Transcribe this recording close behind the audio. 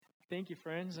Thank you,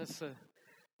 friends. It's a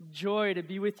joy to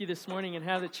be with you this morning and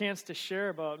have the chance to share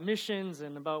about missions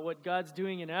and about what God's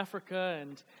doing in Africa.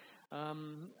 And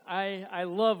I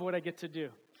love what I get to do.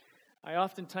 I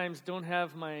oftentimes don't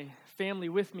have my family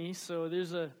with me, so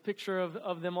there's a picture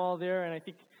of them all there. And I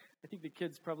think the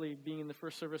kids probably being in the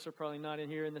first service are probably not in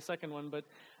here in the second one. But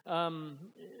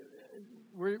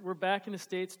we're back in the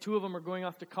States. Two of them are going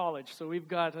off to college, so we've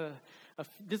got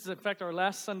this is in fact our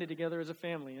last Sunday together as a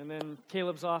family, and then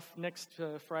Caleb's off next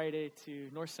Friday to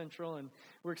North Central, and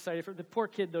we're excited for the poor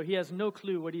kid. Though he has no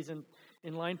clue what he's in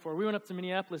line for. We went up to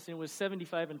Minneapolis and it was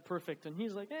 75 and perfect, and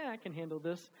he's like, I can handle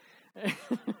this.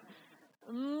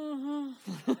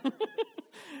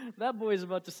 That boy's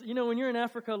about to, when you're in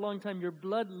Africa a long time, your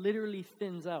blood literally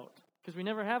thins out because we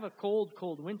never have a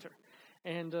cold winter.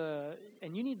 And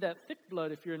you need that thick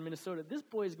blood if you're in Minnesota. This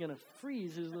boy's going to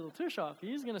freeze his little tush off.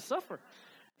 He's going to suffer.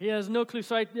 He has no clue.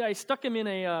 So I stuck him in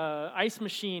a ice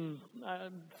machine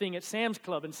thing at Sam's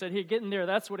Club and said, "Here, get in there.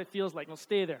 That's what it feels like. Well,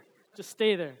 stay there. Just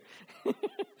stay there."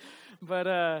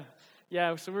 But,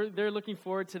 so they're looking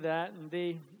forward to that, and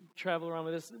they travel around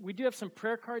with us. We do have some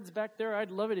prayer cards back there. I'd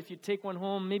love it if you'd take one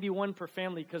home, maybe one per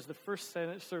family, because the first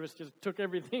service just took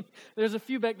everything. There's a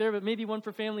few back there, but maybe one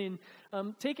per family,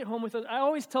 and take it home with us. I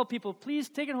always tell people, please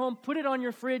take it home, put it on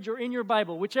your fridge or in your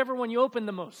Bible, whichever one you open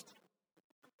the most.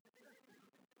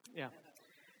 Yeah.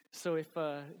 So if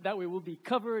that way we'll be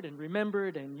covered and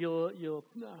remembered, and you'll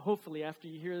hopefully after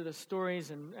you hear the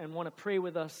stories and want to pray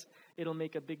with us, it'll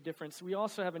make a big difference. We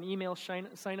also have an email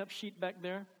sign-up sheet back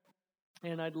there.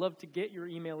 And I'd love to get your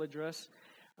email address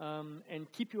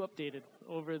and keep you updated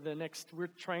over the next.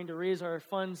 We're trying to raise our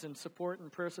funds and support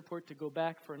and prayer support to go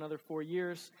back for another 4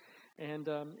 years. And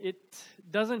it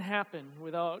doesn't happen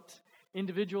without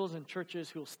individuals and churches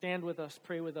who will stand with us,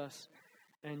 pray with us,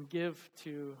 and give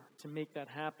to make that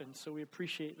happen. So we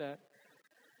appreciate that.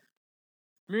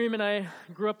 Miriam and I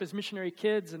grew up as missionary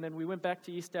kids, and then we went back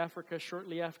to East Africa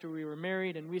shortly after we were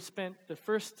married, and we spent the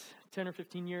first 10 or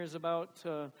 15 years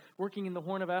working in the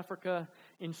Horn of Africa,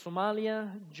 in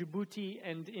Somalia, Djibouti,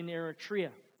 and in Eritrea.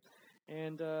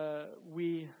 And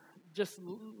we just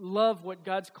love what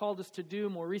God's called us to do.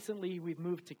 More recently, we've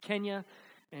moved to Kenya,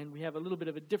 and we have a little bit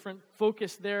of a different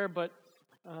focus there, but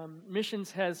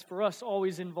missions has, for us,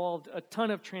 always involved a ton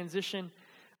of transition.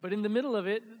 But in the middle of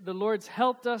it, the Lord's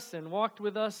helped us and walked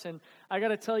with us. And I got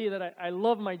to tell you that I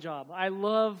love my job. I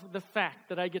love the fact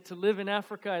that I get to live in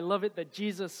Africa. I love it that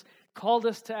Jesus called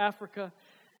us to Africa.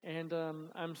 And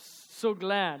I'm so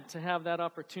glad to have that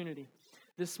opportunity.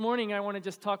 This morning, I want to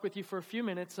just talk with you for a few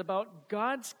minutes about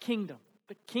God's kingdom,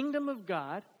 the kingdom of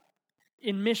God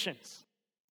in missions,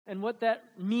 and what that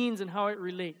means and how it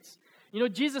relates.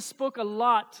 Jesus spoke a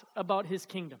lot about his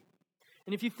kingdom.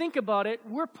 And if you think about it,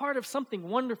 we're part of something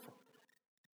wonderful.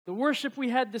 The worship we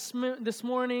had this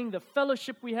morning, the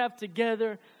fellowship we have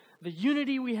together, the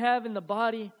unity we have in the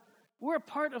body, we're a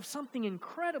part of something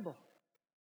incredible.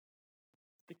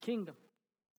 The kingdom.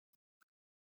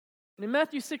 And in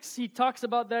Matthew 6, he talks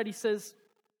about that. He says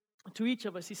to each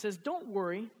of us, he says, don't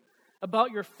worry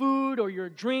about your food or your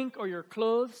drink or your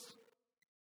clothes.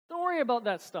 Don't worry about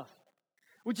that stuff.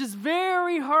 Which is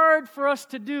very hard for us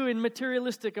to do in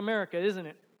materialistic America, isn't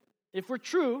it? If we're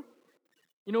true,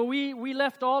 we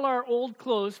left all our old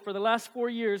clothes for the last 4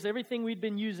 years, everything we'd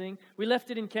been using, we left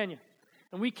it in Kenya.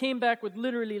 And we came back with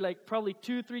literally probably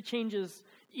 2-3 changes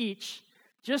each,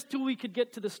 just till we could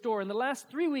get to the store. And the last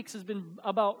 3 weeks has been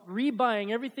about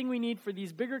rebuying everything we need for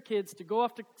these bigger kids to go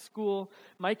off to school.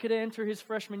 Micah to enter his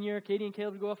freshman year, Katie and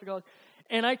Caleb to go off to college.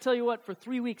 And I tell you what, for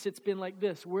 3 weeks it's been like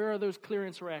this. Where are those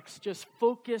clearance racks? Just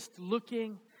focused,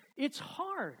 looking. It's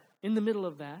hard in the middle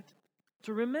of that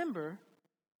to remember,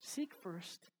 seek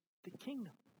first the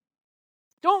kingdom.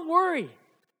 Don't worry,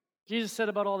 Jesus said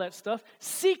about all that stuff.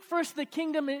 Seek first the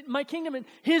kingdom, my kingdom, and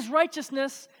his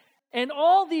righteousness, and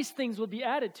all these things will be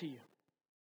added to you.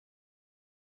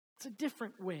 It's a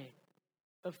different way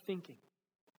of thinking.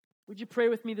 Would you pray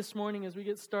with me this morning as we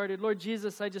get started? Lord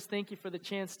Jesus, I just thank you for the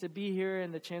chance to be here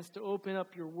and the chance to open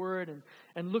up your word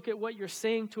and look at what you're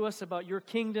saying to us about your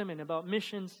kingdom and about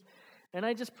missions. And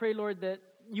I just pray, Lord, that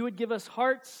you would give us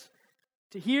hearts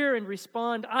to hear and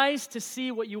respond, eyes to see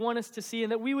what you want us to see,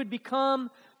 and that we would become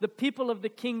the people of the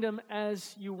kingdom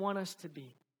as you want us to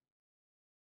be.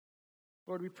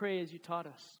 Lord, we pray as you taught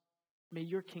us, may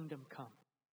your kingdom come.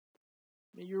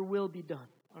 May your will be done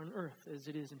on earth as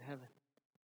it is in heaven.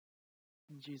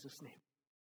 In Jesus'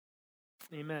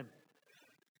 name. Amen.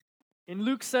 In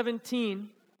Luke 17,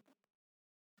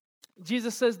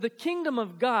 Jesus says, the kingdom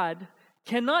of God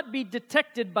cannot be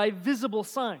detected by visible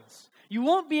signs. You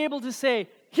won't be able to say,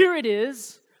 here it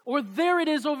is, or there it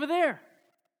is over there.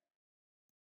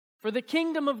 For the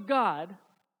kingdom of God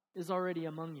is already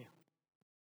among you.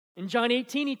 In John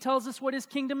 18, he tells us what his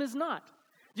kingdom is not.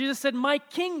 Jesus said, my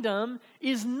kingdom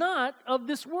is not of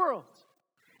this world.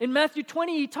 In Matthew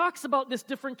 20, he talks about this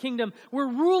different kingdom where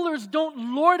rulers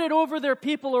don't lord it over their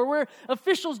people or where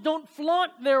officials don't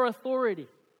flaunt their authority.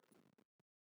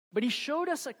 But he showed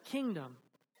us a kingdom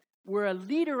where a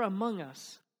leader among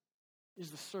us is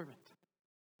the servant.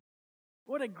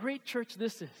 What a great church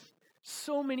this is.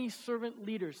 So many servant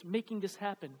leaders making this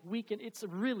happen. It's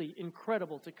really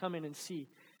incredible to come in and see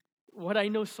what I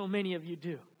know so many of you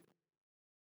do.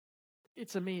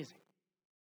 It's amazing.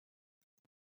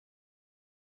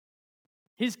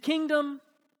 His kingdom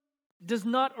does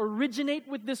not originate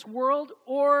with this world,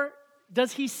 or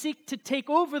does he seek to take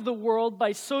over the world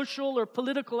by social or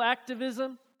political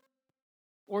activism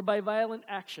or by violent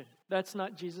action. That's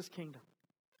not Jesus' kingdom.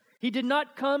 He did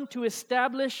not come to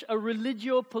establish a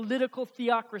religio-political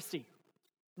theocracy,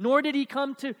 nor did he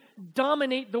come to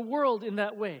dominate the world in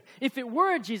that way. If it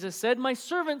were, Jesus said, my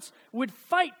servants would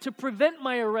fight to prevent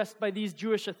my arrest by these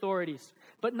Jewish authorities.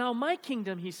 But now my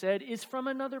kingdom, he said, is from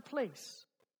another place.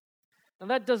 Now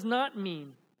that does not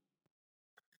mean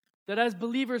that as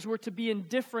believers we're to be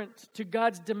indifferent to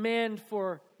God's demand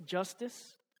for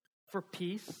justice, for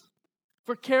peace,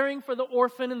 for caring for the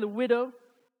orphan and the widow,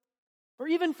 or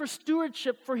even for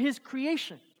stewardship for his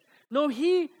creation. No,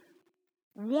 he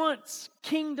wants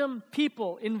kingdom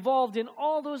people involved in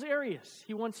all those areas.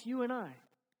 He wants you and I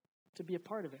to be a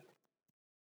part of it.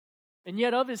 And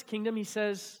yet of his kingdom, he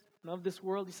says, and of this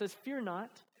world, he says, fear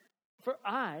not, for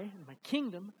I, in my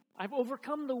kingdom, I've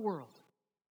overcome the world.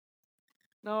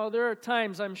 Now, there are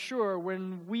times, I'm sure,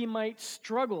 when we might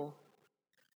struggle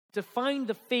to find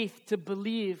the faith to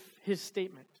believe his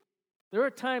statement. There are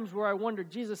times where I wonder,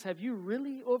 Jesus, have you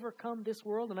really overcome this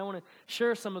world? And I want to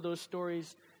share some of those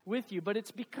stories with you. But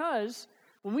it's because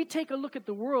when we take a look at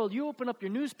the world, you open up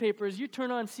your newspapers, you turn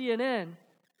on CNN,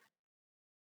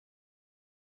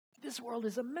 this world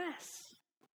is a mess.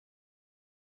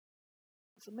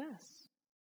 It's a mess.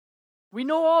 We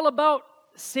know all about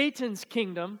Satan's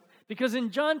kingdom because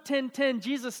in John 10:10,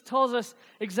 Jesus tells us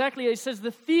exactly, he says,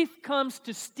 the thief comes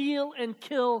to steal and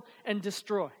kill and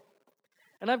destroy.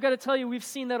 And I've got to tell you, we've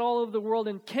seen that all over the world,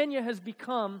 and Kenya has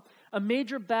become a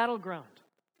major battleground,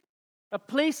 a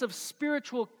place of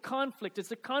spiritual conflict.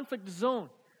 It's a conflict zone.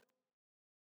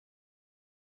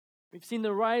 We've seen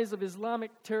the rise of Islamic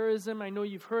terrorism. I know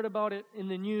you've heard about it in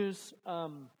the news.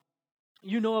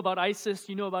 You know about ISIS,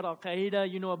 you know about Al-Qaeda,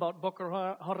 you know about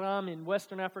Boko Haram in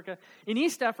Western Africa. In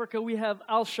East Africa, we have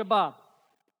Al-Shabaab.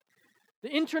 The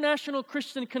International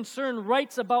Christian Concern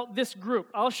writes about this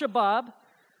group, Al-Shabaab,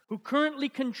 who currently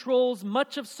controls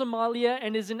much of Somalia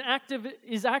and is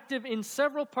active in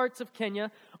several parts of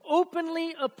Kenya,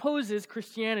 openly opposes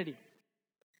Christianity.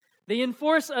 They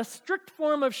enforce a strict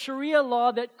form of Sharia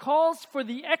law that calls for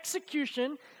the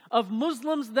execution of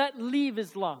Muslims that leave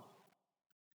Islam.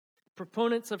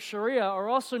 Proponents of Sharia are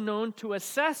also known to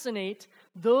assassinate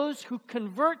those who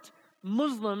convert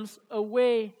Muslims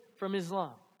away from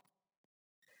Islam.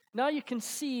 Now you can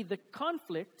see the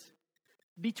conflict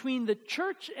between the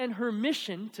church and her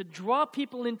mission to draw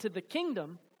people into the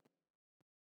kingdom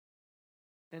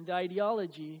and the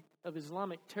ideology of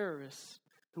Islamic terrorists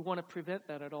who want to prevent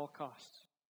that at all costs.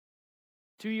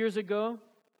 2 years ago,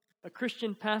 a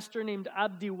Christian pastor named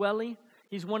Abdi Weli,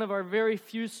 he's one of our very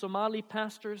few Somali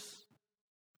pastors.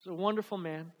 He's a wonderful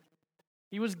man.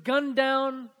 He was gunned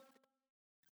down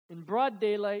in broad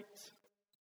daylight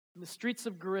in the streets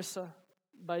of Garissa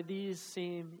by these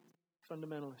same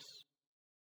fundamentalists.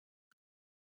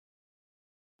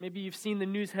 Maybe you've seen the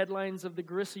news headlines of the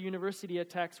Garissa University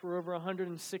attacks where over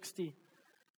 160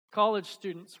 college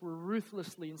students were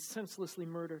ruthlessly and senselessly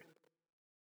murdered.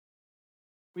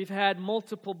 We've had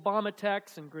multiple bomb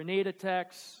attacks and grenade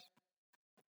attacks.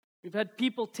 We've had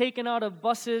people taken out of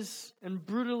buses and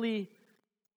brutally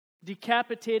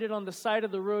decapitated on the side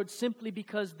of the road simply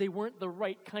because they weren't the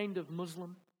right kind of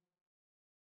Muslim.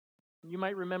 You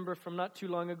might remember from not too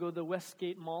long ago the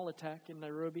Westgate Mall attack in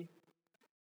Nairobi.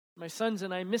 My sons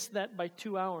and I missed that by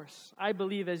 2 hours. I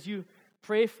believe as you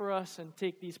pray for us and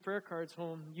take these prayer cards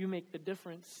home, you make the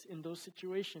difference in those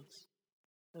situations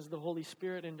as the Holy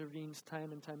Spirit intervenes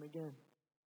time and time again.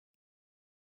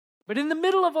 But in the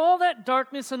middle of all that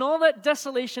darkness and all that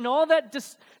desolation, all that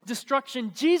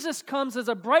destruction, Jesus comes as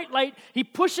a bright light. He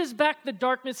pushes back the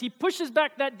darkness. He pushes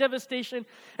back that devastation.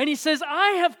 And he says, I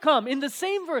have come, in the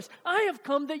same verse, I have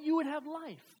come that you would have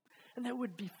life. And that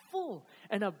would be full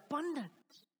and abundant.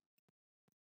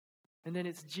 And then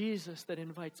it's Jesus that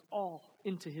invites all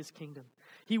into his kingdom.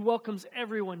 He welcomes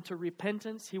everyone to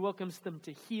repentance. He welcomes them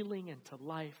to healing and to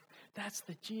life. That's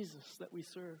the Jesus that we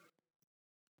serve.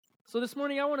 So this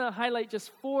morning I want to highlight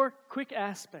just 4 quick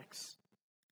aspects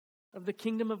of the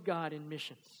kingdom of God in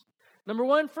missions. Number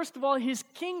 1, first of all, His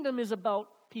kingdom is about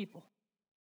people.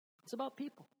 It's about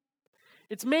people.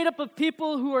 It's made up of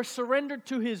people who are surrendered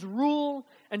to His rule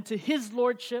and to His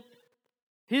lordship,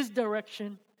 His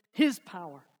direction, His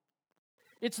power.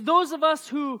 It's those of us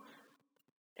who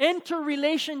enter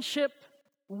relationship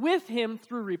with Him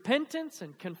through repentance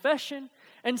and confession,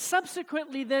 and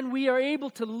subsequently then we are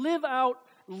able to live out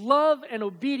love and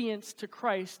obedience to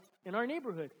Christ in our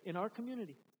neighborhood, in our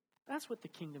community. That's what the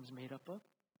kingdom's made up of.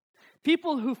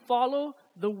 People who follow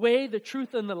the way, the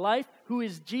truth, and the life, who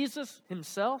is Jesus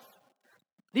Himself.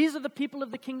 These are the people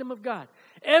of the kingdom of God.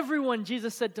 Everyone,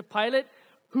 Jesus said to Pilate,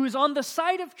 who is on the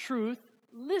side of truth,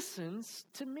 listens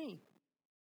to me.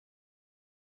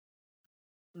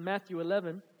 In Matthew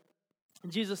 11,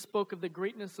 Jesus spoke of the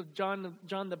greatness of John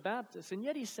the Baptist, and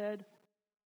yet He said,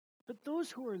 but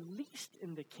those who are least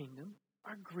in the kingdom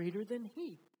are greater than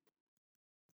he.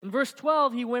 In verse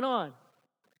 12, He went on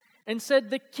and said,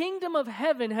 the kingdom of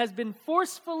heaven has been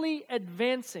forcefully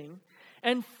advancing,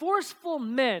 and forceful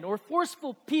men or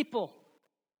forceful people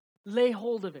lay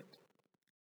hold of it.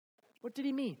 What did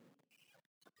He mean?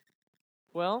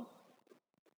 Well,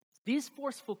 these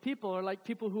forceful people are like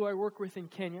people who I work with in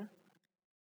Kenya,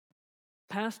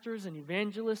 pastors and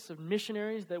evangelists and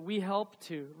missionaries that we help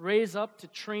to raise up, to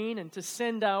train, and to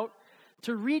send out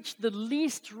to reach the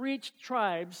least reached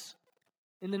tribes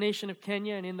in the nation of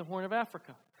Kenya and in the Horn of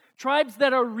Africa. Tribes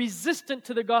that are resistant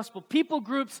to the gospel. People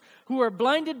groups who are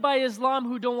blinded by Islam,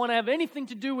 who don't want to have anything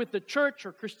to do with the church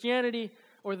or Christianity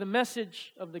or the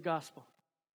message of the gospel.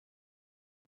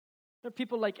 There are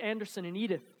people like Anderson and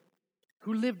Edith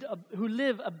who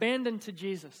live abandoned to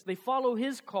Jesus. They follow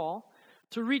His call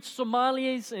to reach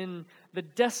Somalis in the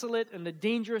desolate and the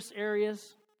dangerous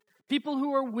areas. People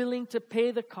who are willing to pay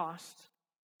the cost.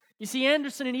 You see,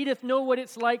 Anderson and Edith know what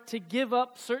it's like to give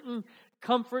up certain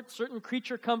comforts, certain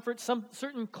creature comforts, some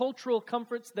certain cultural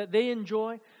comforts that they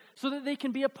enjoy, so that they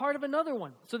can be a part of another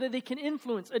one, so that they can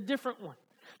influence a different one.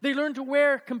 They learn to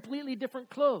wear completely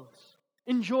different clothes,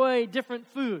 enjoy different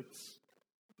foods.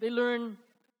 They learn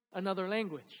another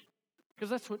language, because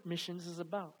that's what missions is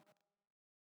about.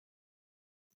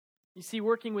 You see,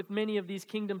 working with many of these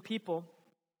kingdom people,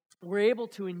 we're able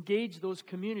to engage those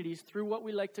communities through what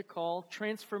we like to call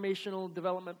transformational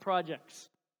development projects.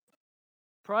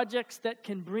 Projects that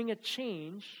can bring a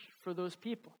change for those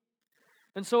people.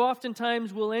 And so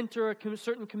oftentimes we'll enter a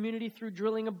certain community through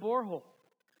drilling a borehole.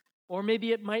 Or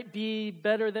maybe it might be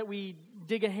better that we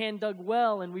dig a hand-dug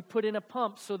well and we put in a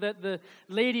pump so that the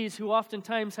ladies who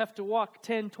oftentimes have to walk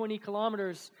 10, 20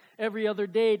 kilometers every other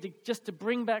day just to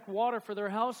bring back water for their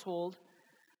household,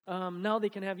 now they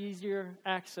can have easier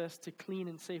access to clean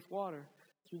and safe water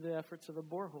through the efforts of a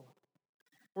borehole.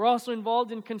 We're also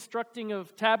involved in constructing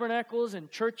of tabernacles and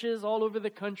churches all over the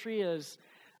country as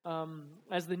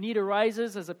the need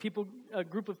arises, as a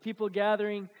group of people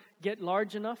gathering get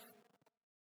large enough.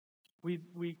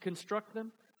 We construct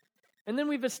them. And then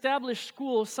we've established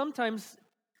schools, sometimes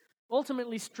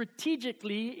ultimately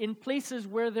strategically in places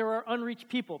where there are unreached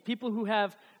people who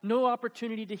have no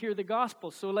opportunity to hear the gospel.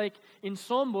 So like in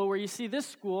Sombo, where you see this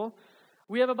school,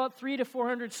 we have about 300 to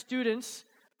 400 students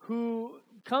who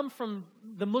come from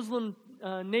the Muslim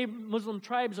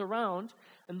tribes around,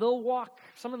 and they'll walk,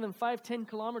 some of them 5-10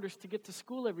 kilometers to get to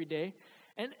school every day,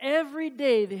 and every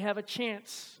day they have a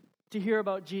chance to hear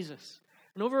about Jesus.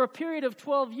 And over a period of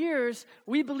 12 years,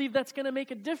 we believe that's going to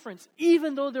make a difference,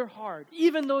 even though they're hard,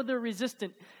 even though they're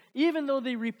resistant, even though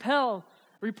they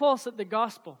repulse at the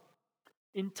gospel.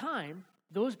 In time,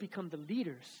 those become the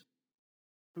leaders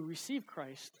who receive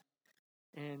Christ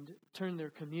and turn their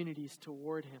communities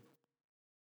toward Him.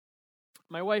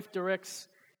 My wife directs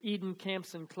Eden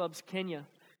Camps and Clubs Kenya,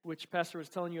 which Pastor was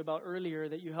telling you about earlier,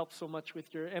 that you helped so much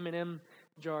with your M&M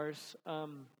jars.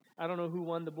 I don't know who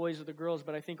won, the boys or the girls,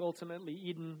 but I think ultimately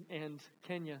Eden and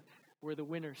Kenya were the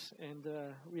winners, and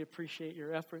we appreciate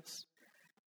your efforts.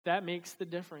 That makes the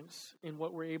difference in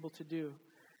what we're able to do.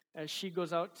 As she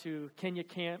goes out to Kenya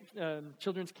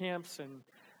children's camps and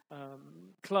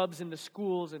clubs in the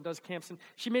schools and does camps. And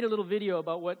she made a little video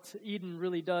about what Eden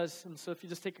really does. And so if you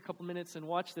just take a couple minutes and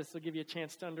watch this, it'll give you a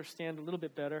chance to understand a little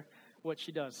bit better what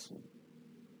she does.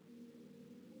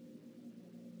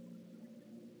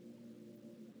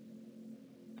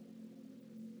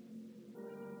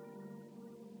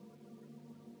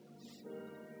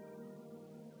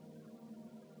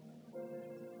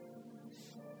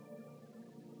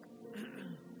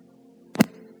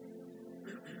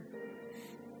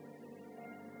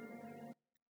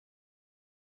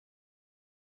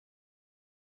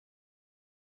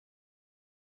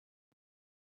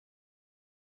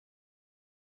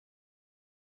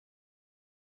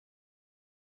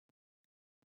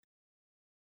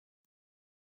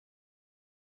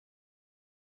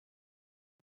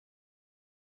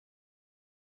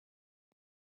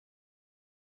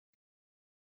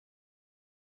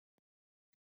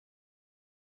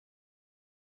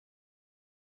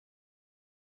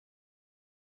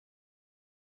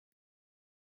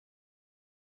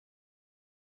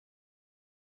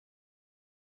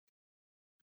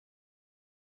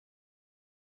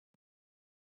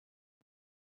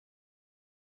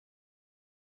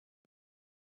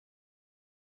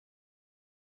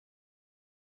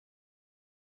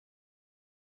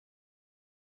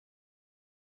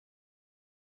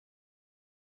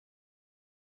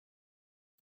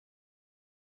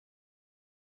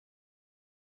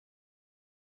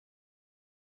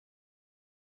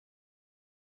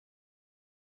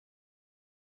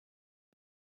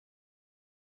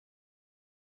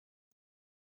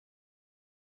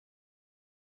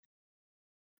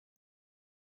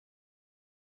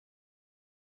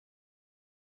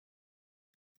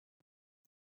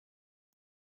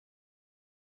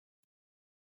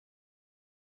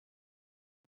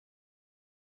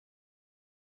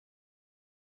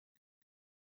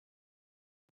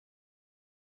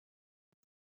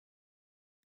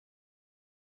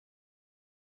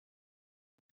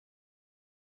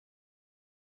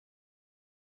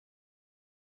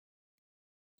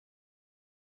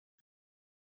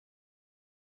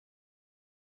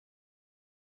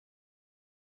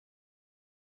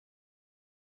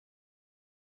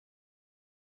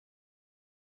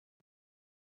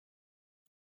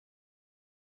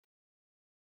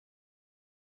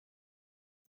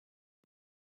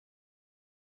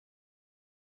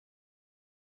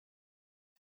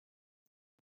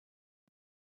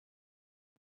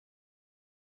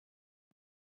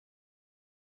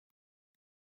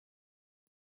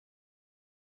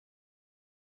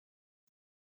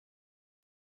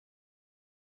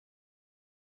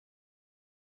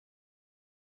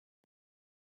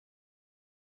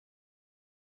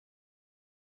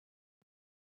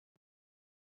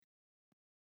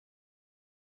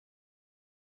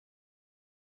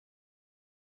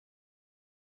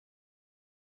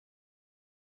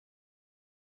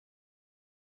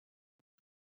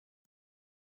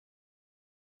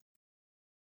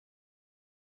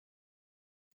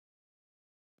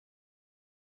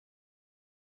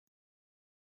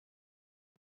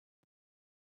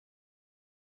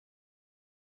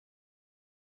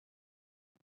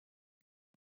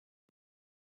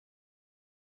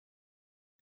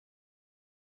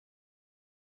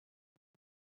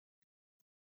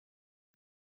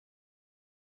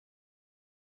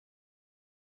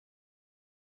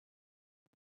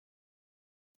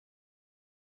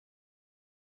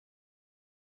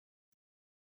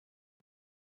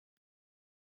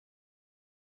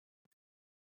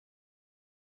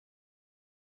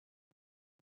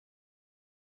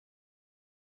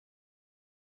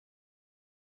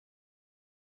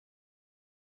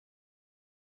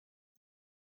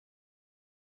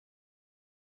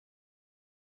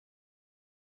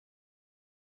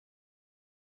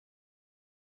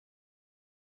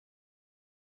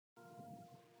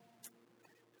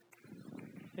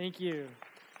 Thank you.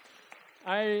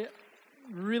 I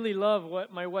really love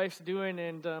what my wife's doing,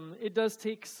 and it does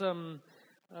take some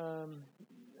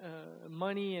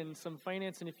money and some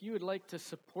finance, and if you would like to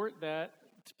support that,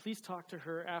 please talk to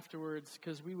her afterwards,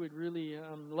 because we would really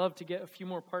love to get a few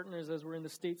more partners as we're in the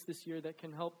States this year that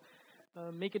can help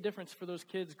make a difference for those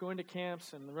kids going to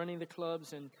camps and running the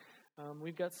clubs, and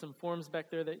we've got some forms back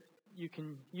there that you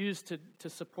can use to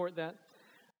support that.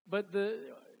 But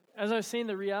as I was saying,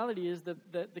 the reality is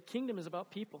that the kingdom is about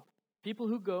people. People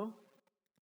who go,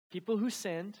 people who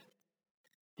send,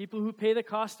 people who pay the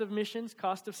cost of missions,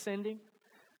 cost of sending.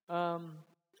 And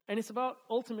it's about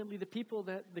ultimately the people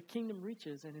that the kingdom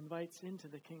reaches and invites into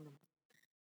the kingdom.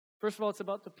 First of all, it's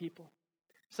about the people.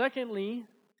 Secondly,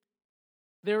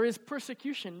 there is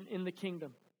persecution in the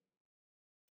kingdom.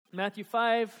 Matthew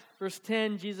 5, verse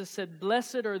 10, Jesus said,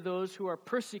 "Blessed are those who are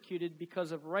persecuted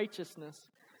because of righteousness,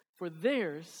 for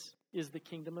theirs is the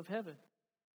kingdom of heaven."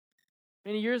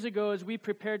 Many years ago, as we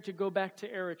prepared to go back to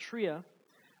Eritrea,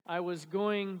 I was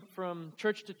going from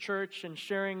church to church and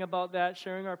sharing about that,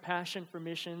 sharing our passion for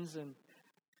missions. And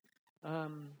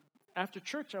after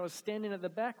church, I was standing at the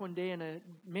back one day, and a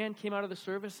man came out of the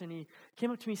service, and he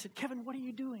came up to me and said, "Kevin, what are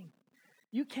you doing?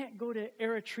 You can't go to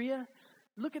Eritrea.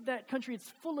 Look at that country. It's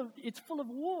full of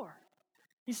war."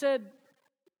 He said,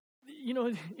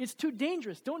 "It's too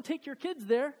dangerous. Don't take your kids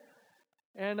there."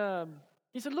 And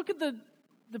he said, "Look at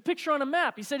the picture on a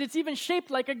map." He said, "It's even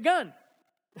shaped like a gun."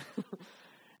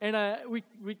 And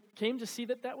we came to see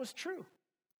that was true.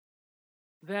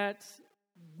 That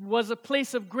was a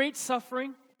place of great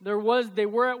suffering. They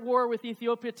were at war with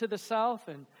Ethiopia to the south,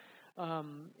 and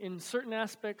in certain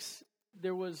aspects,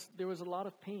 there was a lot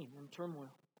of pain and turmoil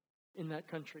in that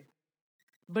country.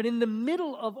 But in the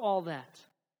middle of all that,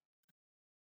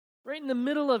 right in the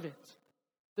middle of it,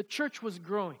 the church was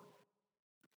growing.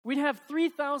 We'd have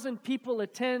 3,000 people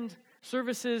attend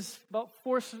services, about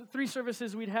 3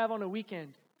 services we'd have on a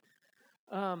weekend.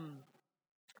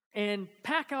 And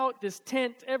pack out this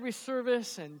tent every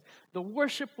service, and the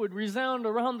worship would resound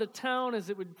around the town as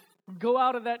it would go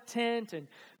out of that tent, and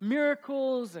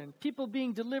miracles and people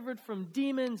being delivered from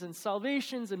demons and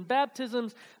salvations and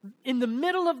baptisms. In the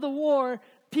middle of the war,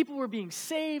 people were being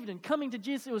saved and coming to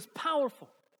Jesus. It was powerful.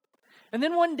 And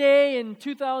then one day in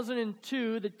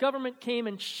 2002, the government came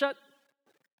and shut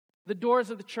the doors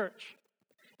of the church.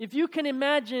 If you can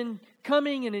imagine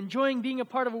coming and enjoying being a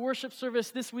part of a worship service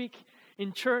this week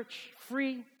in church,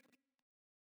 free,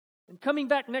 and coming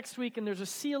back next week and there's a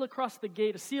seal across the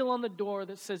gate, a seal on the door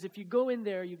that says if you go in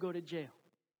there, you go to jail.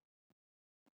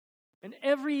 And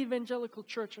every evangelical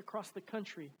church across the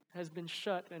country has been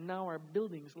shut, and now our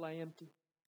buildings lie empty.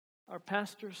 Our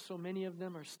pastors, so many of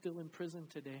them, are still in prison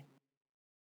today.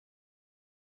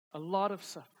 A lot of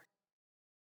suffering.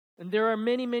 And there are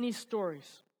many, many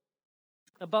stories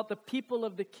about the people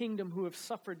of the kingdom who have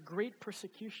suffered great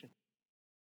persecution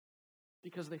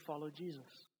because they follow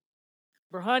Jesus.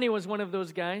 Berhani was one of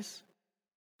those guys.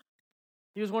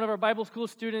 He was one of our Bible school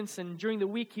students, and during the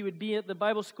week he would be at the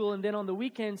Bible school, and then on the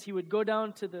weekends he would go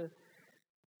down to the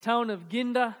town of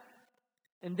Ginda,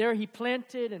 and there he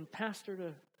planted and pastored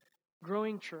a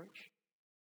growing church.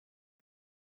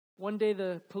 One day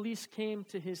the police came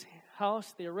to his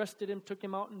house. They arrested him, took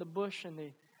him out in the bush, and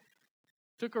they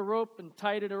took a rope and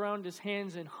tied it around his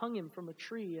hands and hung him from a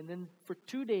tree. And then for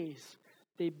 2 days,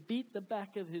 they beat the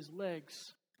back of his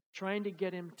legs, trying to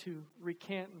get him to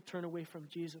recant and turn away from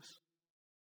Jesus.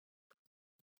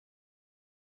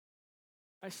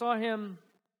 I saw him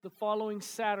the following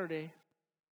Saturday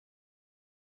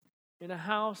in a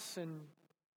house, and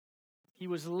he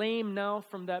was lame now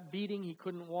from that beating. He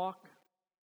couldn't walk.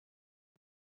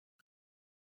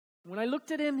 When I looked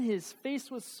at him, his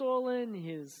face was swollen,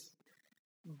 his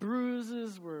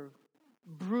bruises were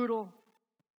brutal.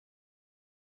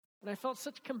 And I felt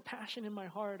such compassion in my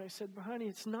heart. I said, "Berhani,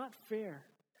 it's not fair.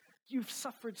 You've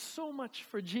suffered so much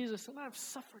for Jesus, and I've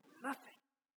suffered nothing."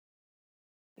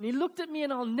 And he looked at me,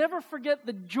 and I'll never forget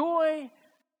the joy,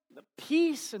 the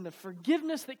peace, and the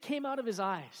forgiveness that came out of his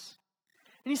eyes.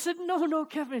 And he said, No,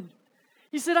 Kevin.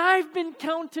 He said, "I've been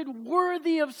counted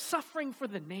worthy of suffering for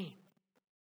the name."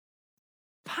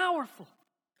 Powerful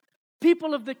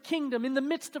people of the kingdom in the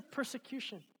midst of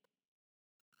persecution.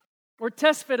 Or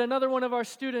Tesfit, another one of our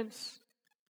students,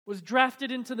 was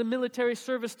drafted into the military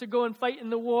service to go and fight in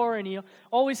the war, and he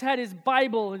always had his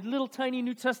Bible, a little tiny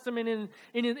New Testament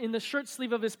in the shirt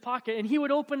sleeve of his pocket, and he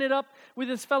would open it up with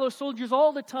his fellow soldiers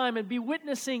all the time and be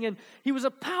witnessing, and he was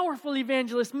a powerful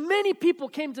evangelist. Many people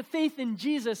came to faith in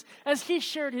Jesus as he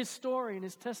shared his story and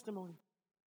his testimony.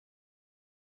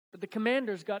 But the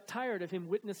commanders got tired of him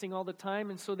witnessing all the time,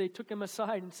 and so they took him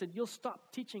aside and said, "You'll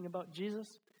stop teaching about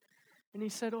Jesus?" And he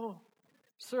said, "Oh,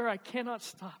 sir, I cannot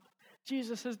stop.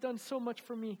 Jesus has done so much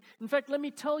for me. In fact, let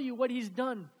me tell you what he's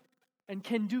done and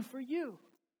can do for you."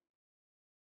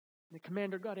 And the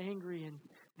commander got angry, and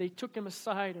they took him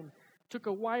aside and took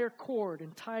a wire cord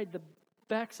and tied the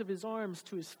backs of his arms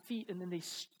to his feet, and then they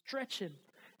stretch him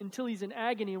until he's in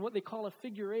agony in what they call a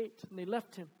figure eight. And they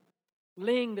left him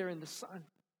laying there in the sun.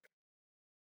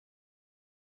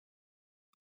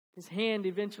 His hand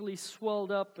eventually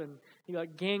swelled up, and he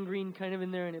got gangrene kind of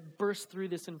in there, and it burst through.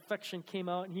 This infection came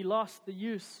out, and he lost the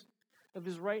use of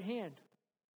his right hand.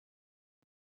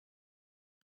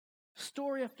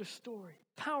 Story after story.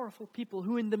 Powerful people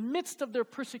who in the midst of their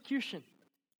persecution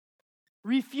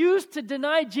refused to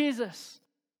deny Jesus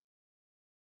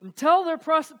and tell their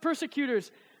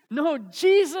persecutors, "No,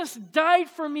 Jesus died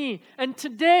for me, and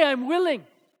today I'm willing.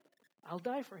 I'll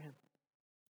die for him."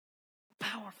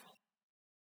 Powerful.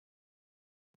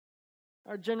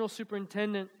 Our general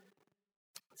superintendent,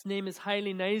 his name is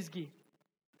Haile Naizgi.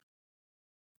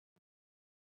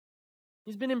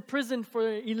 He's been imprisoned for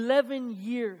 11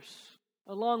 years,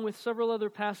 along with several other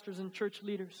pastors and church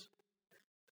leaders.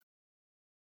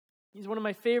 He's one of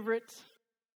my favorite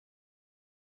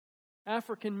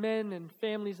African men and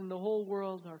families in the whole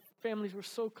world. Our families were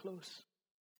so close.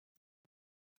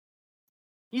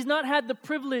 He's not had the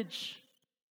privilege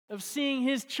of seeing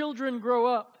his children grow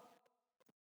up.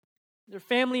 Their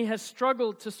family has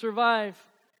struggled to survive,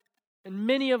 and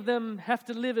many of them have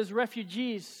to live as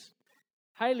refugees.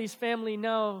 Haile's family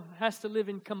now has to live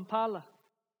in Kampala.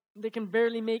 They can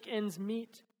barely make ends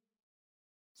meet.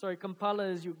 Sorry, Kampala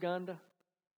is Uganda.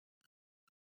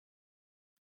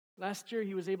 Last year,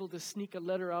 he was able to sneak a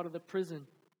letter out of the prison,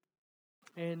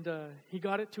 and he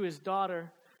got it to his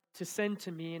daughter to send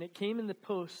to me, and it came in the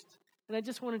post. And I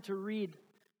just wanted to read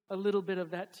a little bit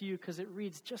of that to you because it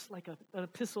reads just like an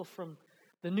epistle from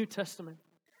the New Testament.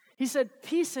 He said,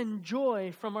 "Peace and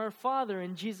joy from our Father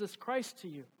and Jesus Christ to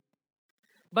you.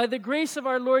 By the grace of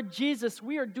our Lord Jesus,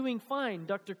 we are doing fine,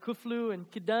 Dr. Kuflu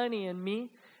and Kidani and me,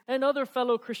 and other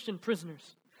fellow Christian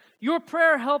prisoners. Your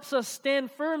prayer helps us stand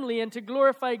firmly and to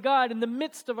glorify God in the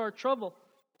midst of our trouble.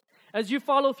 As you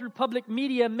follow through public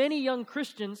media, many young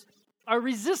Christians are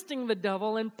resisting the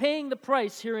devil and paying the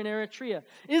price here in Eritrea.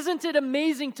 Isn't it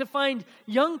amazing to find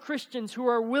young Christians who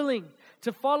are willing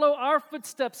to follow our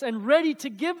footsteps and ready to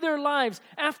give their lives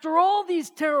after all these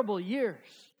terrible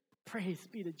years? Praise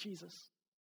be to Jesus.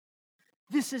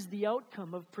 This is the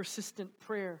outcome of persistent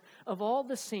prayer of all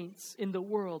the saints in the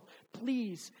world.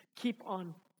 Please keep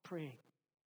on praying."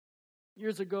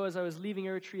 Years ago, as I was leaving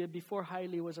Eritrea before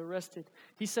Haile was arrested,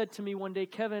 he said to me one day,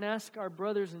 "Kevin, ask our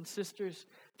brothers and sisters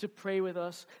to pray with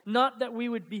us. Not that we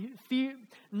would be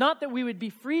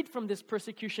freed from this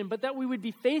persecution, but that we would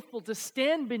be faithful to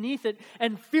stand beneath it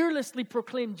and fearlessly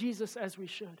proclaim Jesus as we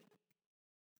should."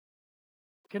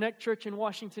 Connect Church in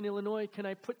Washington, Illinois, can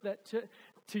I put that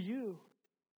to you?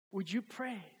 Would you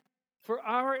pray for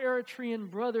our Eritrean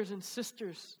brothers and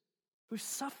sisters who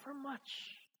suffer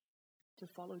much to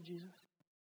follow Jesus?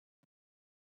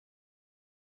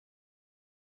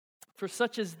 "For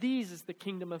such as these is the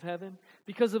kingdom of heaven.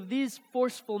 Because of these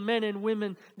forceful men and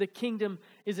women, the kingdom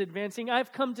is advancing.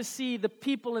 I've come to see the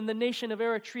people in the nation of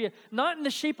Eritrea, not in the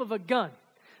shape of a gun,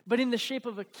 but in the shape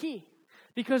of a key.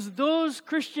 Because those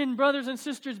Christian brothers and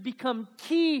sisters become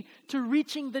key to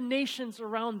reaching the nations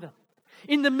around them.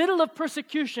 In the middle of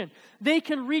persecution, they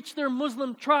can reach their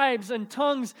Muslim tribes and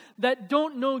tongues that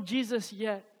don't know Jesus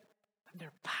yet. And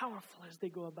they're powerful as they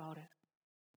go about it.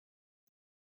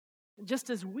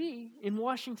 Just as we in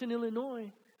Washington,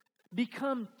 Illinois,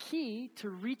 become key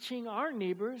to reaching our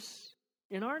neighbors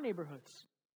in our neighborhoods.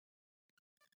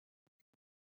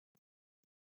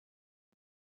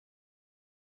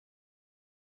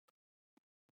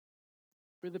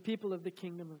 We're the people of the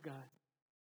kingdom of God.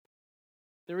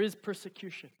 There is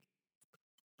persecution,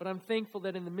 but I'm thankful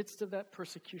that in the midst of that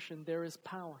persecution, there is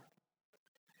power.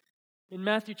 In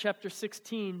Matthew chapter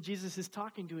 16, Jesus is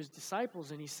talking to his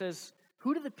disciples, and he says,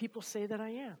 "Who do the people say that I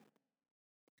am?"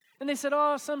 And they said,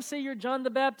 "Oh, some say you're John the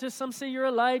Baptist, some say you're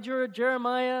Elijah or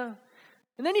Jeremiah."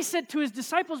 And then he said to his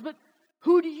disciples, "But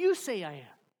who do you say I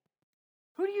am?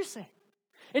 Who do you say?"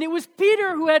 And it was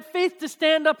Peter who had faith to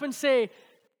stand up and say,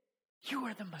 "You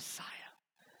are the Messiah,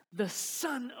 the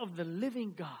Son of the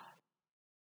living God."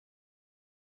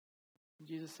 And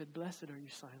Jesus said, "Blessed are you,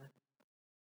 Simon.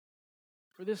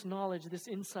 For this knowledge, this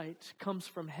insight comes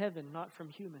from heaven, not from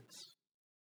humans."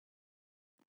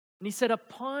 And he said,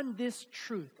 "Upon this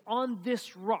truth, on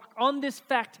this rock, on this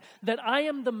fact that I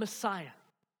am the Messiah,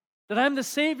 that I'm the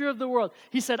Savior of the world.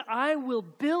 He said, I will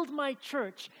build my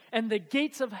church, and the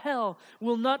gates of hell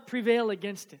will not prevail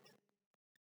against it.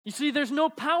 You see, there's no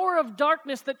power of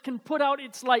darkness that can put out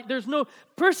its light. There's no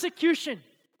persecution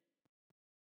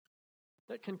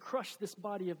that can crush this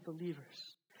body of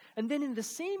believers. And then in the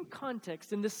same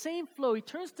context, in the same flow, he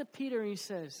turns to Peter and he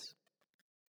says,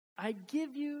 I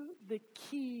give you the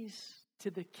keys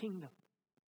to the kingdom.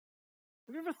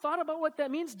 Have you ever thought about what that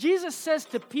means? Jesus says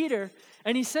to Peter,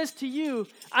 and he says to you,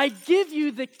 I give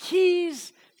you the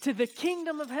keys to the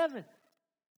kingdom of heaven.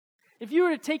 If you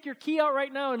were to take your key out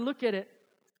right now and look at it,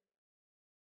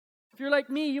 if you're like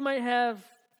me, you might have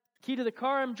key to the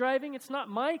car I'm driving. It's not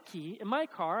my key in my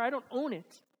car. I don't own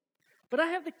it. But I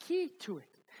have the key to it.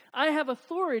 I have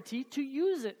authority to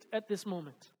use it at this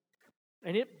moment.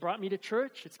 And it brought me to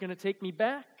church. It's going to take me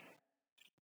back.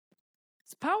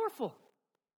 It's powerful.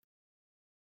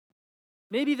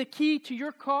 Maybe the key to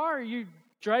your car, are you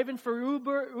driving for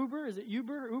Uber? Is it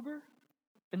Uber?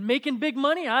 And making big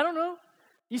money? I don't know.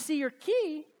 You see, your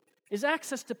key is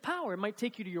access to power. It might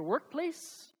take you to your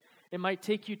workplace. It might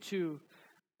take you to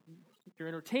your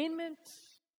entertainment.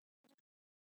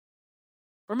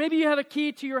 Or maybe you have a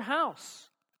key to your house.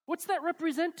 What's that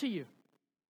represent to you?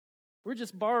 We're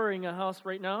just borrowing a house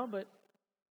right now, but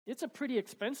it's a pretty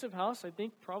expensive house. I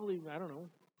think probably, I don't know,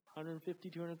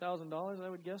 $150,000, $200,000, I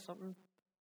would guess, something.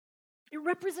 It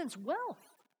represents wealth,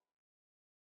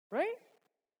 right?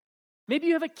 Maybe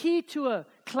you have a key to a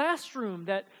classroom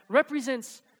that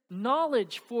represents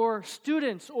knowledge for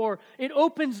students, or it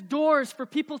opens doors for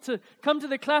people to come to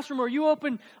the classroom, or you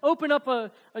open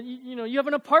up you have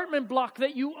an apartment block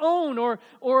that you own,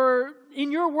 or in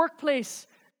your workplace,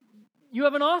 you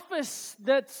have an office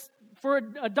that's for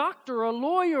a doctor or a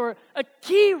lawyer. A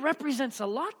key represents a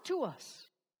lot to us.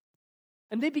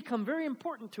 And they become very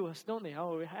important to us, don't they?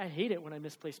 Oh, I hate it when I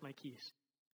misplace my keys.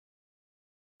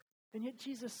 And yet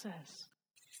Jesus says,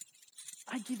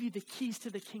 I give you the keys to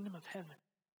the kingdom of heaven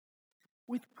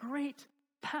with great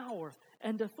power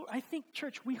and authority. I think,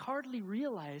 church, we hardly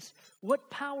realize what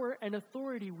power and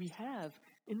authority we have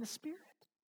in the Spirit.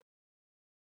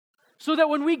 So that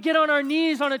when we get on our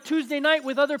knees on a Tuesday night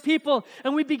with other people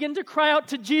and we begin to cry out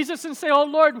to Jesus and say, oh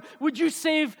Lord, would you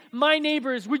save my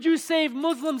neighbors? Would you save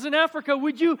Muslims in Africa?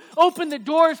 Would you open the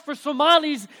doors for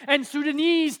Somalis and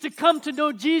Sudanese to come to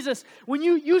know Jesus? When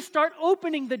you start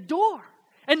opening the door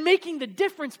and making the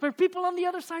difference for people on the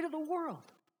other side of the world.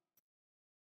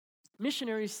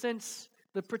 Missionaries sense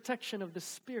the protection of the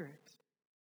Spirit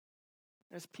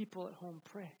as people at home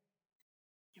pray.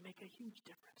 You make a huge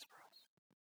difference for us.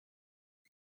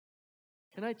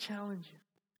 Can I challenge you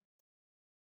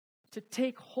to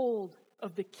take hold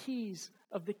of the keys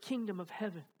of the kingdom of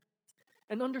heaven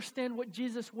and understand what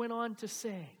Jesus went on to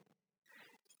say?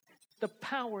 The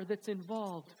power that's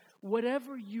involved.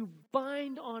 Whatever you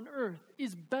bind on earth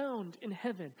is bound in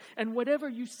heaven, and whatever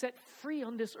you set free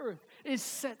on this earth is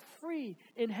set free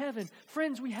in heaven.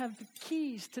 Friends, we have the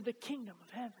keys to the kingdom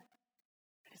of heaven.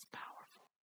 It's powerful.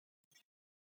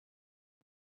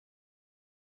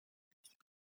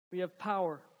 We have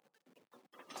power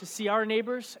to see our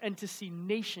neighbors and to see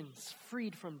nations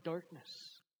freed from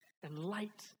darkness and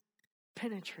light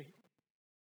penetrate.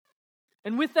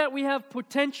 And with that, we have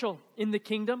potential in the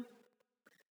kingdom.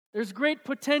 There's great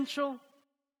potential.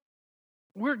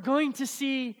 We're going to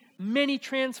see many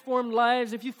transformed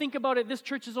lives. If you think about it, this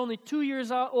church is only 2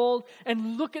 years old,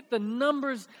 and look at the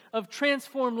numbers of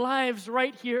transformed lives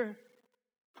right here.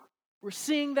 We're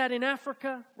seeing that in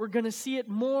Africa. We're going to see it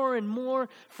more and more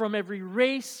from every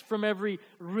race, from every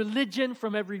religion,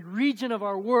 from every region of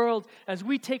our world. As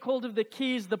we take hold of the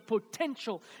keys, the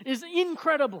potential is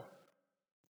incredible.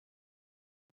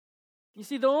 You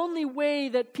see, the only way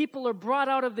that people are brought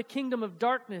out of the kingdom of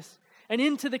darkness and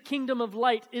into the kingdom of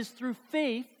light is through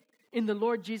faith in the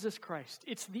Lord Jesus Christ.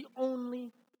 It's the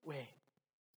only way.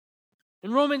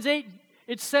 In Romans 8,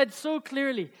 it said so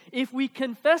clearly, if we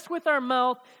confess with our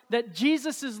mouth that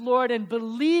Jesus is Lord and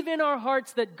believe in our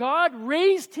hearts that God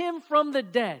raised him from the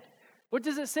dead, what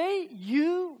does it say?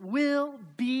 You will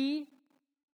be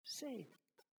saved.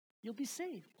 You'll be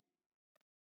saved.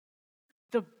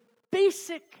 The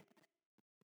basic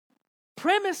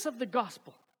premise of the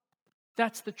gospel,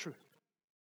 that's the truth.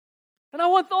 And I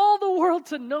want all the world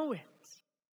to know it.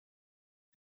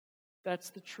 That's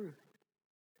the truth.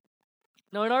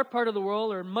 Now, in our part of the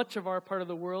world, or much of our part of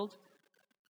the world,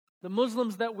 the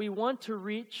Muslims that we want to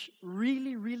reach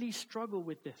really, really struggle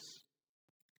with this.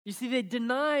 You see, they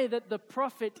deny that the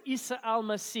prophet Isa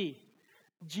al-Masih,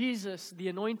 Jesus, the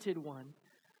anointed one,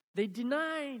 they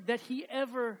deny that he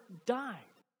ever died.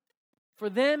 For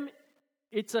them,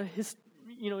 it's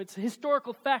it's a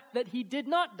historical fact that he did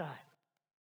not die.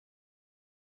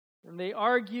 And they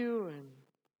argue and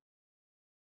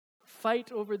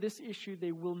fight over this issue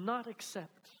they will not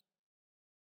accept.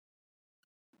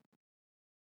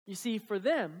 You see, for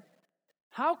them,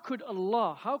 how could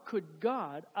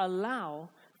God allow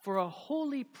for a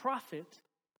holy prophet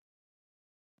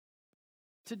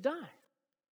to die?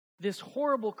 This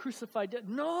horrible crucified death.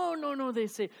 No, they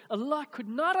say. Allah could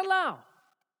not allow.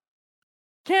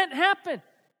 Can't happen.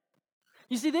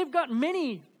 You see, they've got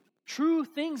many true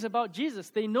things about Jesus.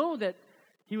 They know that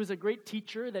he was a great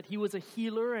teacher, that he was a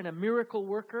healer and a miracle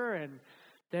worker, and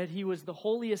that he was the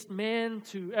holiest man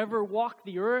to ever walk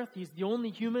the earth. He's the only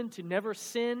human to never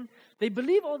sin. They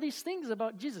believe all these things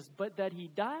about Jesus, but that he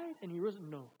died and he rose,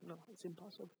 no, it's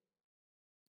impossible.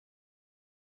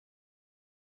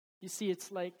 You see,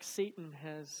 it's like Satan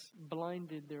has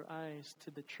blinded their eyes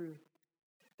to the truth.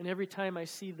 And every time I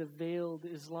see the veiled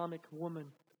Islamic woman,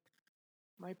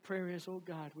 my prayer is, oh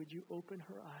God, would you open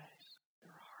her eyes,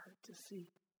 her heart to see.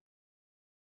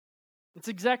 It's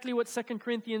exactly what 2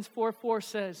 Corinthians 4:4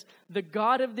 says. The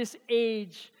God of this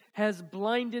age has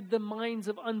blinded the minds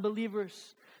of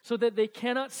unbelievers so that they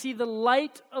cannot see the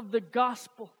light of the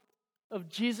gospel of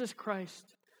Jesus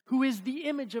Christ, who is the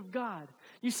image of God.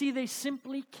 You see, they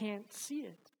simply can't see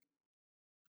it.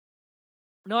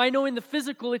 Now, I know in the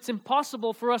physical it's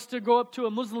impossible for us to go up to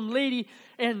a Muslim lady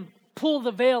and pull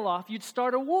the veil off. You'd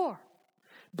start a war.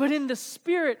 But in the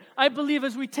Spirit, I believe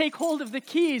as we take hold of the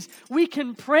keys, we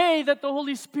can pray that the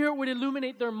Holy Spirit would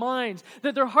illuminate their minds,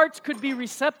 that their hearts could be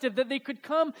receptive, that they could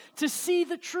come to see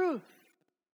the truth.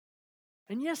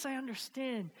 And yes, I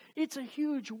understand. It's a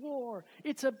huge war.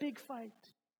 It's a big fight.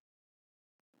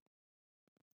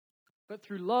 But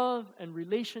through love and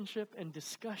relationship and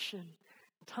discussion,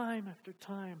 time after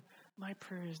time, my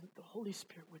prayer is that the Holy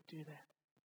Spirit would do that.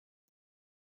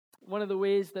 One of the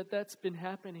ways that that's been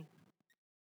happening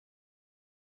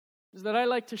is that I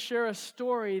like to share a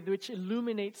story which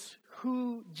illuminates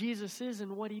who Jesus is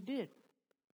and what he did.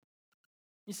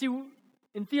 You see,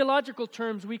 in theological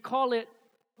terms, we call it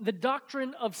the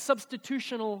doctrine of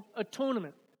substitutional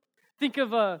atonement. Think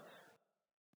of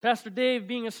Pastor Dave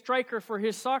being a striker for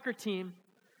his soccer team,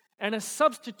 and a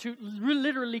substitute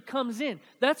literally comes in.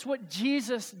 That's what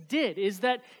Jesus did, is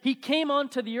that he came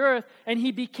onto the earth and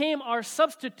he became our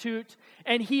substitute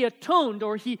and he atoned,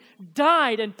 or he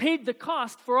died and paid the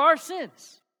cost for our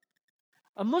sins.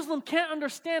 A Muslim can't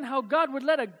understand how God would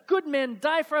let a good man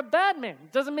die for a bad man.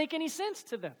 It doesn't make any sense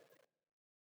to them.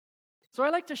 So I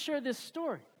like to share this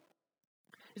story.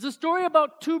 It's a story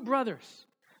about two brothers,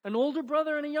 an older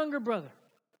brother and a younger brother.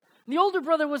 The older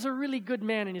brother was a really good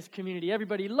man in his community.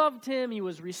 Everybody loved him. He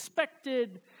was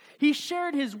respected. He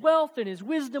shared his wealth and his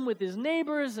wisdom with his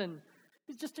neighbors, and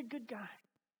he's just a good guy.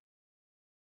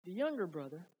 The younger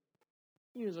brother,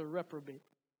 he was a reprobate.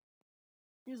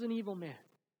 He was an evil man.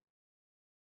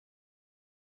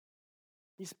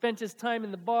 He spent his time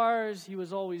in the bars. He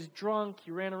was always drunk.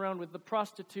 He ran around with the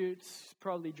prostitutes,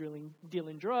 probably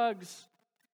dealing drugs.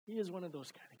 He is one of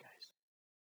those kind of guys.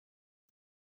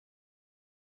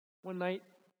 One night,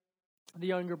 the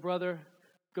younger brother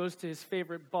goes to his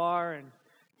favorite bar and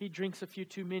he drinks a few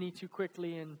too many too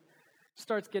quickly and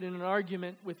starts getting an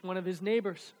argument with one of his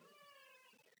neighbors.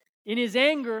 In his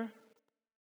anger,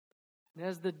 and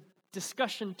as the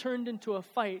discussion turned into a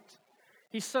fight,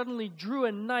 he suddenly drew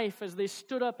a knife as they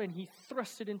stood up and he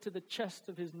thrust it into the chest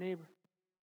of his neighbor.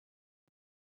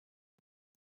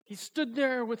 He stood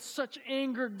there with such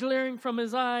anger glaring from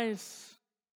his eyes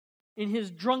in his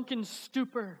drunken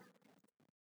stupor,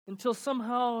 until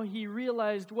somehow he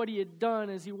realized what he had done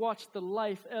as he watched the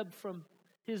life ebb from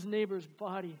his neighbor's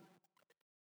body.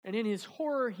 And in his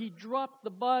horror, he dropped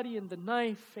the body and the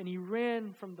knife, and he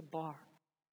ran from the bar.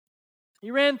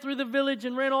 He ran through the village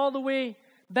and ran all the way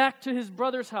back to his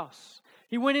brother's house.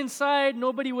 He went inside,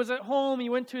 nobody was at home. He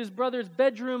went to his brother's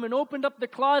bedroom and opened up the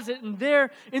closet, and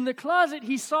there in the closet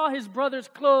he saw his brother's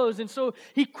clothes. And so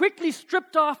he quickly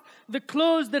stripped off the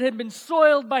clothes that had been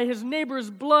soiled by his neighbor's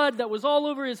blood that was all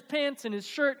over his pants and his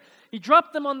shirt. He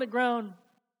dropped them on the ground,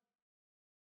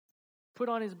 put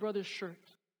on his brother's shirt,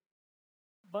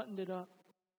 buttoned it up,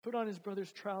 put on his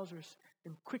brother's trousers,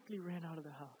 and quickly ran out of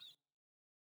the house.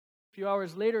 A few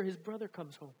hours later, his brother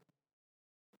comes home.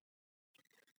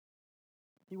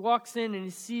 He walks in and he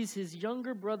sees his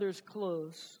younger brother's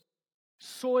clothes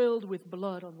soiled with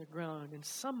blood on the ground, and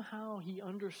somehow he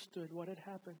understood what had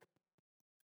happened.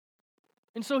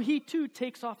 And so he too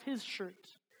takes off his shirt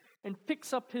and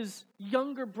picks up his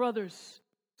younger brother's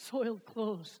soiled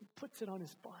clothes and puts it on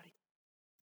his body.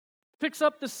 Picks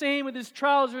up the same with his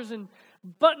trousers and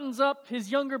buttons up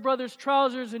his younger brother's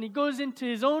trousers, and he goes into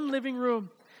his own living room,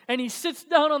 and he sits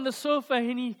down on the sofa,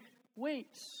 and he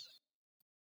waits.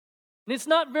 And it's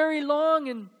not very long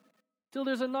until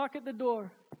there's a knock at the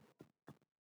door.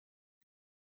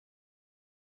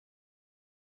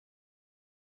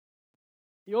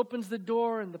 He opens the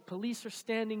door, and the police are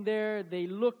standing there. They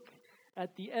look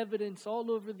at the evidence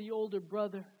all over the older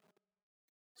brother.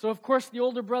 So, of course, the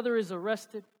older brother is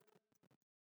arrested.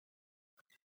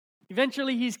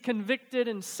 Eventually, he's convicted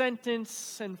and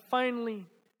sentenced, and finally,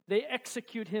 they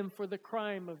execute him for the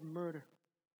crime of murder.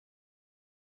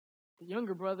 The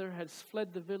younger brother has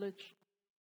fled the village.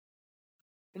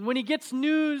 And when he gets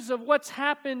news of what's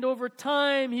happened over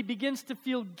time, he begins to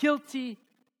feel guilty.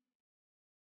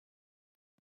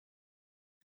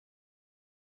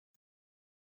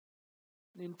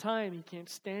 In time, he can't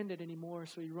stand it anymore,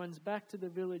 so he runs back to the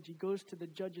village. He goes to the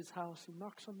judge's house. He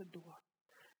knocks on the door.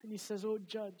 And he says, "Oh,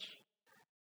 judge,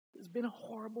 there's been a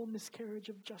horrible miscarriage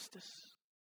of justice."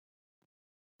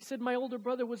 He said, "My older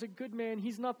brother was a good man.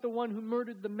 He's not the one who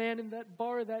murdered the man in that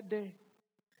bar that day."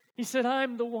 He said,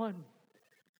 "I'm the one.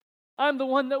 I'm the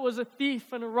one that was a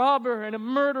thief and a robber and a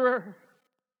murderer."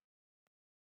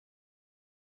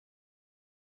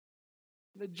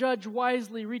 The judge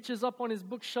wisely reaches up on his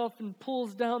bookshelf and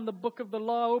pulls down the book of the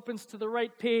law, opens to the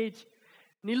right page.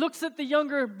 And he looks at the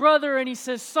younger brother and he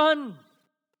says, "Son,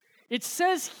 it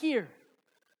says here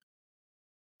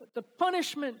that the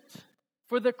punishment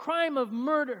for the crime of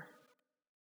murder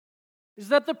is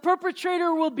that the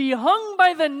perpetrator will be hung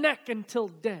by the neck until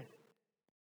dead."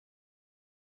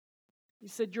 He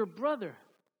said, "Your brother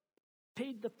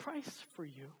paid the price for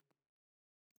you.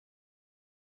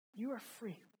 You are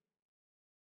free.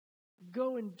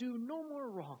 Go and do no more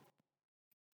wrong."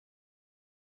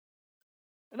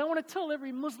 And I want to tell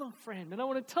every Muslim friend, and I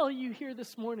want to tell you here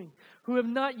this morning, who have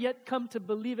not yet come to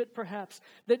believe it perhaps,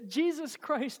 that Jesus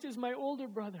Christ is my older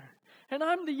brother, and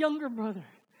I'm the younger brother.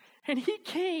 And He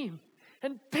came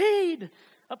and paid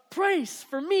a price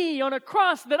for me on a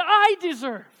cross that I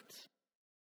deserved,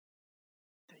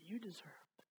 that you deserved.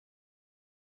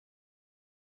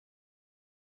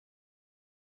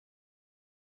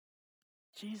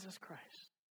 Jesus Christ.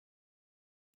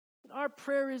 And our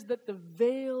prayer is that the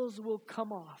veils will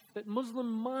come off, that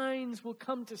Muslim minds will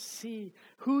come to see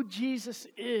who Jesus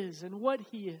is and what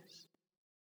He is.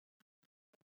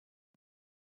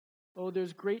 Oh,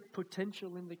 there's great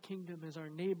potential in the kingdom as our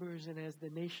neighbors and as the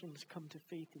nations come to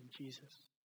faith in Jesus.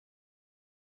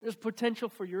 There's potential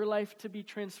for your life to be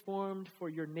transformed, for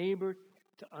your neighbor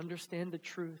to understand the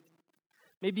truth,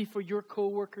 maybe for your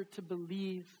coworker to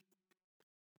believe,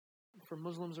 for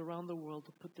Muslims around the world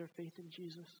to put their faith in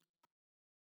Jesus.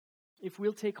 If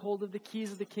we'll take hold of the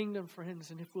keys of the kingdom,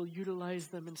 friends, and if we'll utilize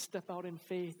them and step out in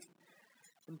faith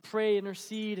and pray,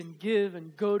 intercede, and give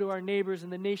and go to our neighbors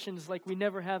and the nations like we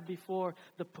never have before,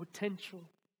 the potential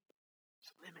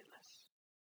is limitless.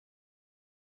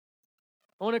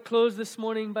 I want to close this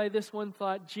morning by this one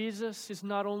thought. Jesus is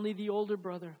not only the older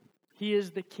brother, He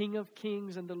is the King of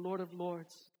kings and the Lord of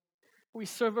lords. We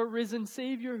serve a risen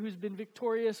Savior who's been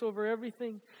victorious over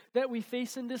everything that we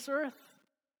face in this earth.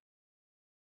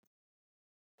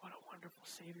 What a wonderful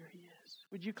Savior He is.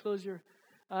 Would you close your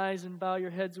eyes and bow your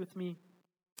heads with me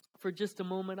for just a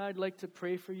moment? I'd like to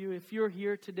pray for you. If you're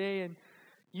here today and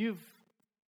you've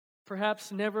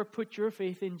perhaps never put your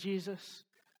faith in Jesus,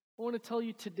 I want to tell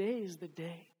you today is the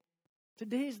day.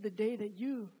 Today is the day that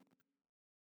you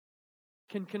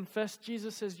can confess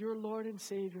Jesus as your Lord and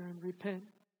Savior and repent.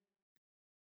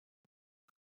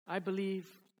 I believe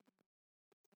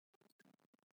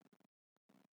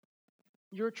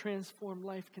your transformed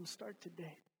life can start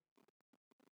today.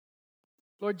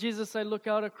 Lord Jesus, I look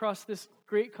out across this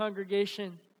great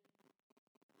congregation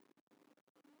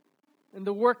and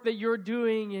the work that you're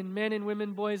doing in men and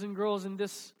women, boys and girls in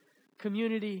this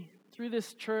community, through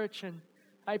this church, and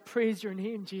I praise your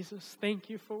name, Jesus. Thank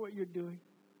you for what you're doing.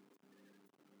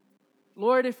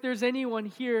 Lord, if there's anyone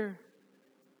here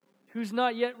who's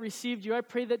not yet received you, I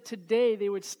pray that today they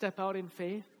would step out in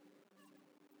faith.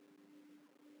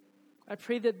 I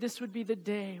pray that this would be the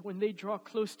day when they draw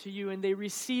close to you and they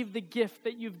receive the gift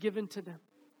that you've given to them.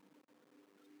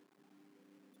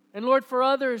 And Lord, for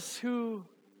others who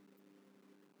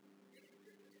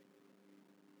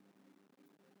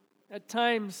at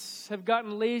times have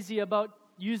gotten lazy about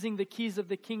using the keys of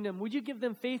the kingdom, would you give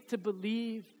them faith to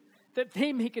believe that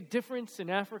they make a difference in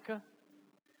Africa?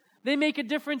 They make a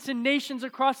difference in nations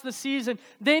across the seas, and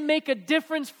they make a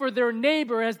difference for their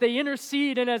neighbor as they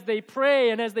intercede and as they pray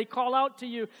and as they call out to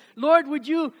you. Lord, would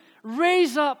you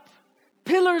raise up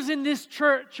pillars in this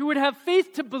church who would have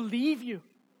faith to believe you?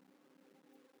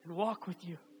 and walk with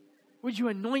you. Would you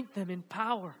anoint them in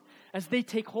power as they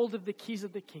take hold of the keys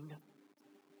of the kingdom?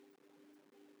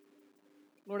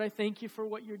 Lord, I thank you for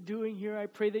what you're doing here. I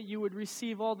pray that you would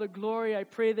receive all the glory. I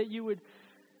pray that you would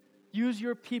use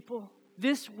your people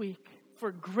this week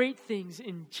for great things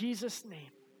in Jesus'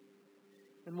 name.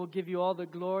 And we'll give you all the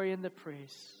glory and the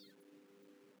praise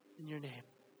in your name.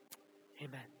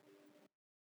 Amen.